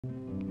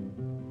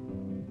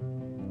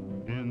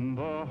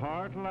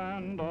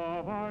heartland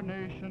of our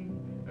nation,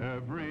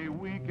 every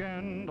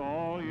weekend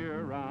all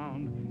year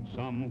round,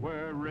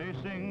 somewhere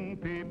racing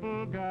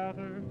people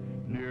gather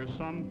near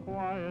some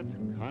quiet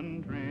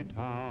country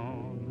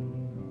town.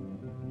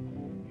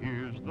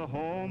 Here's the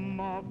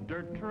home of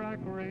dirt track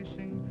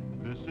racing,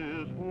 this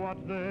is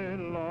what they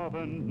love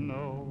and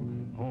know.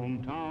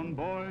 Hometown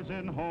boys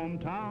in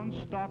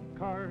hometown stock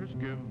cars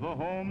give the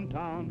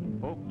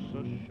hometown folks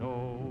a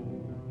show.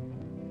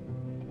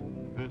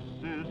 This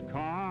is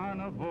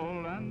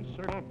carnival and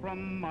circle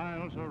from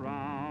miles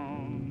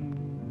around.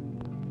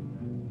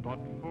 But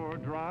for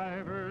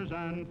drivers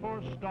and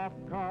for stock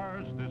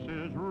cars, this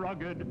is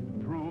rugged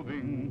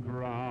proving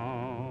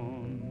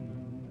ground.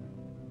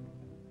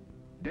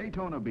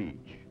 Daytona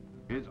Beach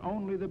is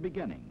only the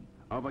beginning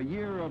of a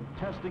year of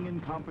testing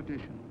and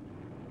competition.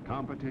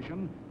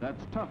 Competition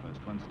that's toughest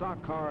when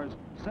stock cars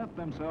set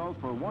themselves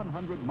for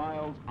 100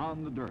 miles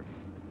on the dirt.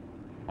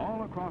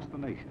 All across the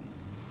nation,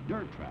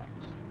 dirt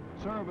tracks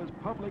serve as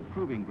public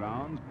proving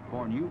grounds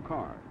for new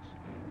cars.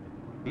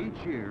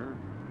 Each year,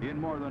 in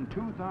more than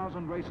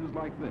 2,000 races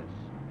like this,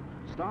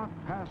 stock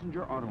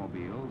passenger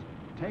automobiles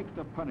take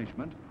the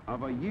punishment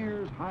of a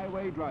year's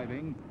highway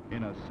driving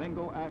in a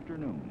single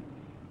afternoon.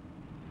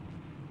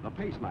 The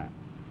pace lap.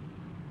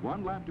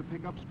 1 lap to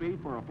pick up speed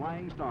for a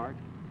flying start,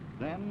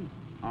 then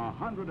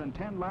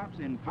 110 laps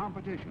in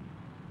competition.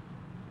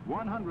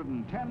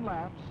 110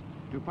 laps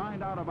to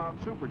find out about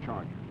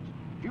superchargers,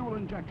 fuel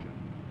injection,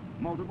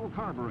 multiple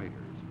carburetors,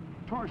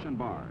 torsion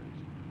bars,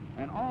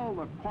 and all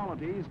the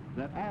qualities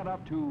that add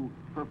up to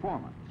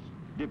performance,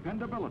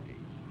 dependability,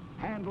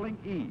 handling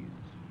ease.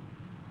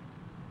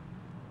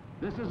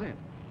 This is it.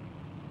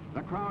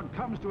 The crowd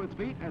comes to its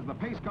feet as the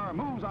pace car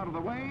moves out of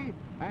the way,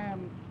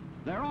 and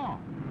they're on.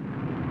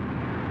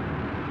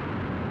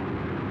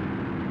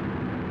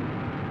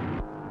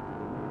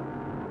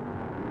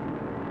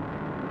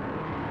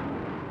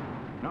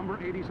 Number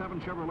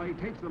 87 Chevrolet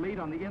takes the lead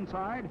on the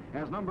inside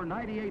as number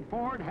 98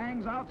 Ford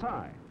hangs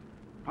outside.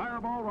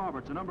 Fireball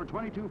Roberts and number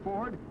 22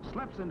 Ford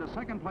slips into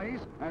second place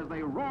as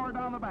they roar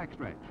down the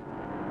backstretch.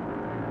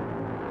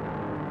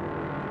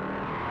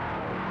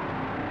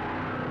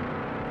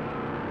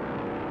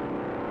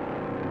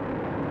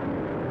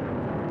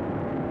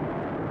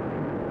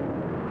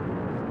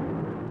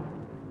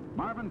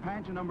 Marvin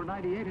Panch and number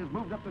 98 has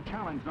moved up to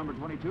challenge number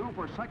 22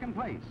 for second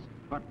place,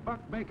 but Buck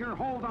Baker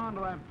holds on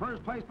to that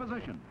first place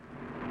position.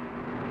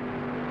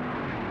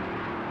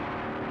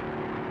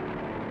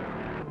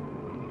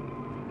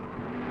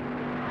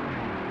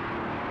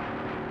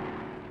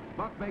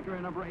 Buck Baker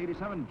in number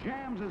 87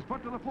 jams his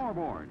foot to the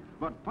floorboard,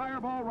 but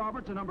Fireball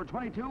Roberts in number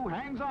 22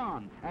 hangs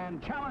on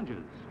and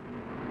challenges.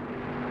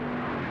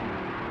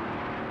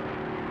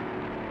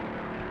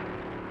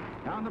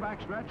 Down the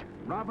backstretch,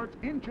 Roberts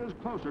inches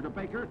closer to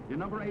Baker in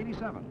number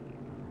 87.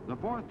 The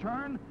fourth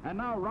turn, and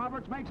now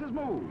Roberts makes his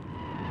move.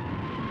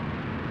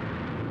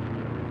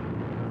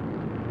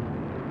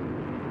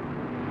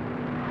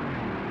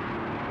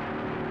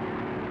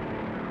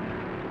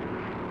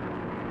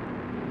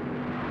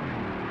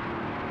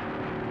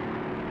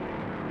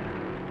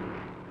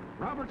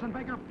 Roberts and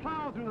Baker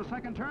plow through the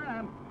second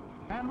turn,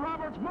 and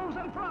Roberts moves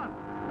in front.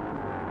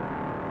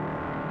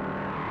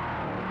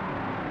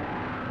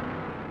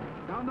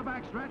 Down the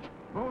backstretch,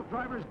 both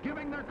drivers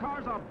giving their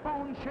cars a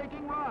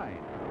bone-shaking ride.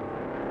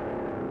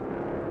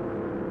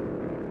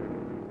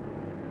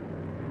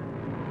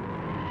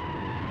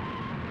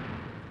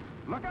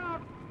 Look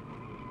out!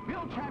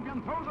 Bill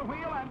Champion throws a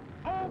wheel, and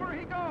over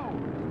he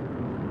goes!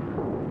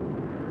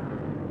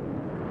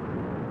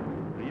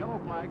 The yellow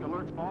flag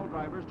alerts all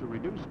drivers to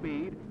reduce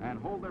speed and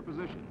hold their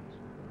positions.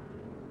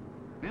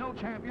 Bill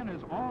Champion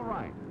is all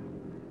right,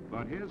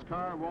 but his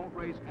car won't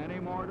race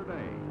anymore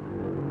today.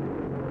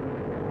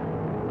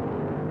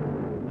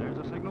 There's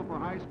a signal for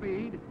high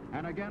speed,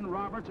 and again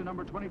Roberts in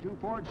number 22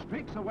 Ford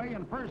streaks away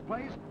in first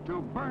place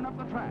to burn up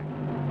the track.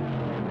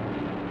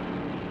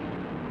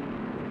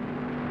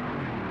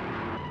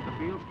 The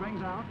field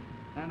strings out,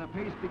 and the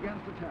pace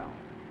begins to tell.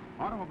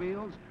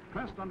 Automobiles,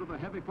 pressed under the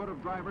heavy foot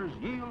of drivers,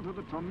 yield to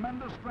the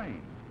tremendous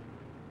strain.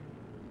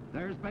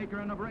 There's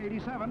Baker in number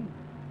 87.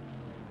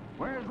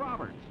 Where's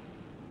Roberts?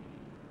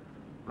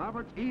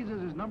 Roberts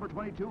eases his number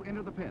 22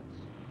 into the pits,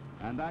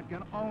 and that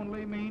can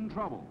only mean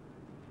trouble.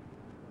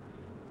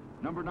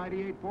 Number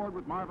 98 Ford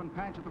with Marvin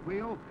Panch at the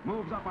wheel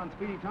moves up on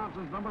Speedy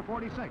Thompson's number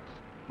 46.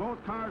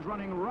 Both cars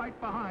running right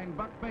behind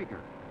Buck Baker.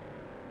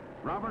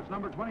 Roberts'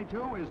 number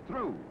 22 is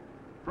through.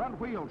 Front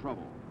wheel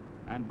trouble.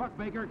 And Buck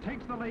Baker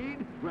takes the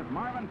lead with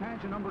Marvin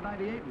Panch and number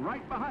 98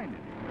 right behind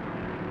it.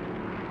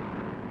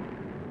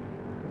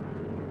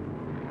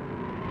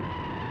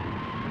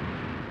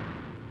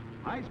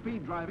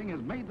 High-speed driving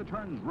has made the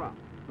turns rough,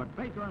 but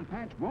Baker and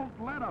Panch won't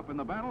let up in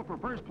the battle for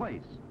first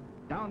place.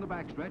 Down the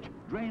backstretch,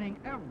 draining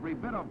every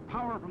bit of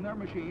power from their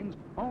machines,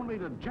 only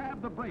to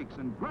jab the brakes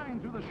and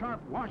grind through the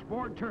sharp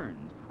washboard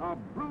turns. A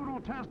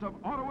brutal test of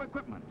auto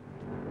equipment.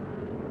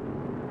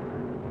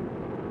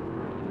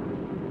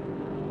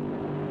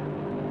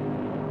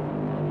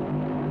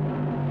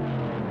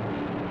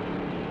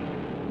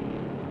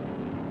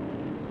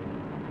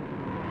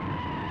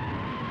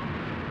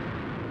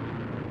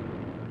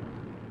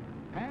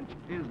 Panch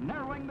is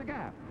narrowing the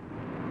gap.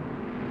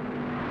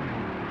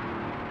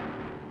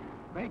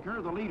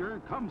 Baker, the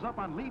leader, comes up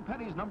on Lee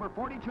Petty's number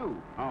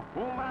 42, a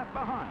full lap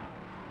behind.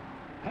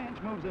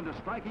 Panch moves into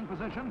striking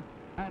position,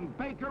 and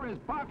Baker is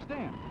boxed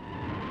in.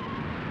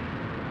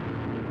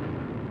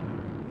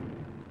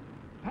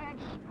 Panch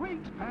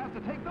squeaks past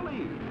to take the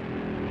lead.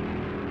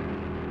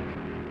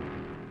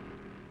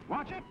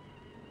 Watch it.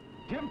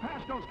 Jim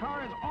Pasco's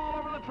car is all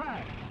over the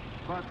track,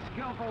 but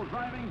skillful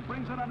driving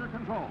brings it under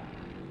control.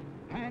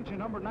 Panch in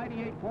number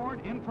 98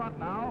 Ford in front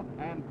now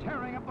and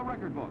tearing up the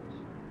record books.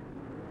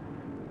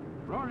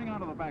 Roaring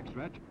onto the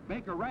backstretch,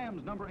 Baker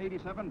rams number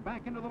 87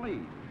 back into the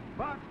lead.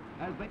 But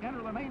as they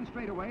enter the main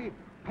straightaway,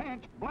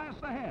 Panch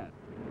blasts ahead.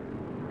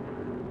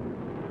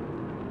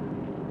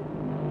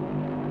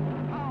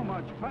 How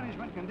much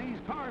punishment can these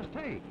cars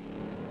take?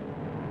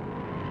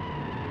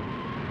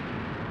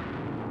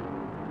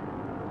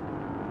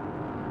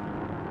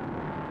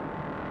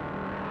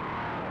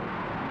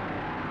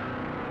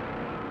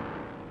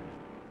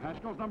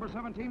 Pasco's number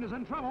 17 is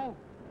in trouble.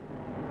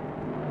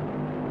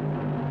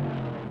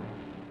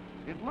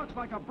 It looks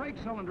like a brake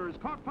cylinder has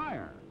caught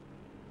fire.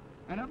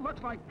 And it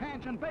looks like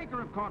Panch and Baker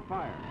have caught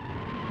fire.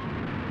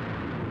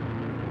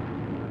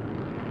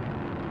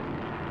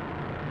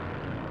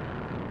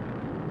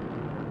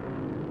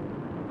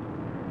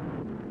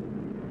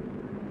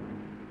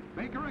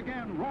 Baker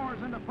again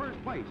roars into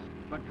first place,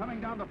 but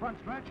coming down the front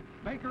stretch,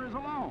 Baker is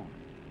alone.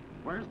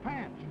 Where's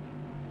Panch?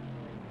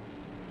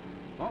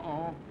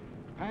 Uh-oh.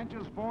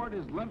 Panch's Ford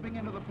is limping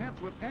into the pits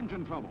with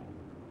engine trouble.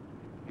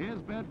 His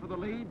bid for the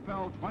lead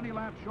fell 20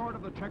 laps short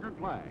of the checkered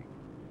flag.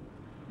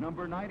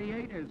 Number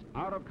 98 is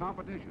out of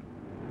competition.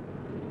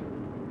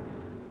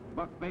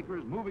 Buck Baker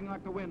is moving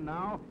like the wind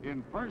now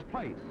in first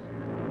place.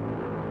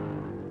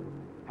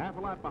 Half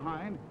a lap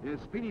behind is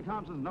Speedy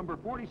Thompson's number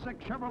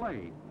 46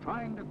 Chevrolet,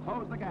 trying to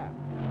close the gap.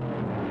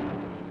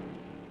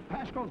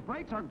 Pasco's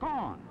brakes are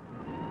gone.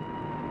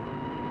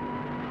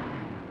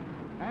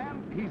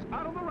 And he's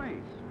out of the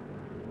race.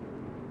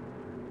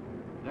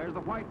 There's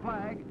the white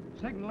flag,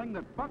 signaling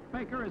that Buck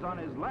Baker is on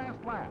his last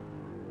lap.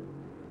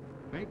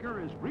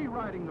 Baker is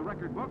rewriting the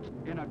record books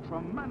in a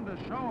tremendous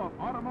show of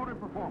automotive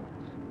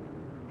performance.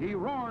 He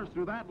roars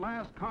through that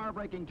last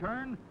car-braking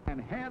turn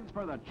and heads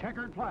for the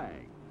checkered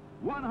flag.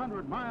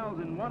 100 miles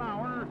in 1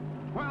 hour,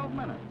 12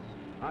 minutes.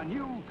 A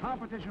new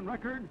competition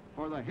record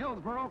for the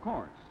Hillsborough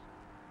course.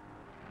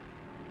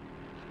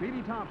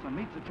 Speedy Thompson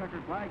meets the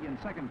checkered flag in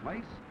second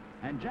place,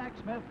 and Jack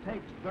Smith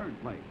takes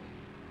third place.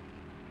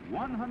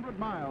 100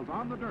 miles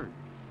on the dirt.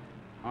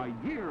 A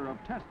year of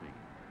testing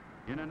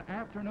in an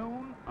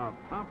afternoon of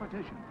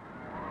competition.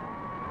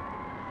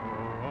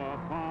 So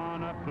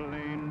upon a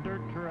plain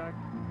dirt track,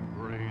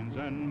 brains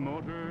and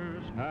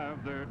motors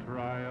have their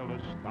trial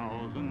as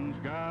thousands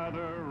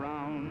gather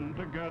round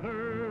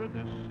together.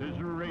 This is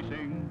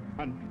racing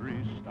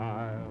country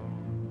style.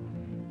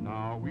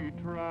 Now we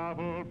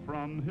travel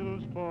from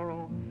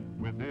Hillsborough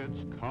with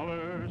its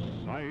color,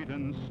 sight,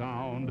 and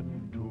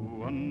sound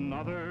to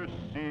another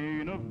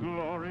scene of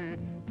glory,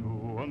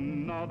 to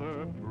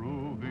another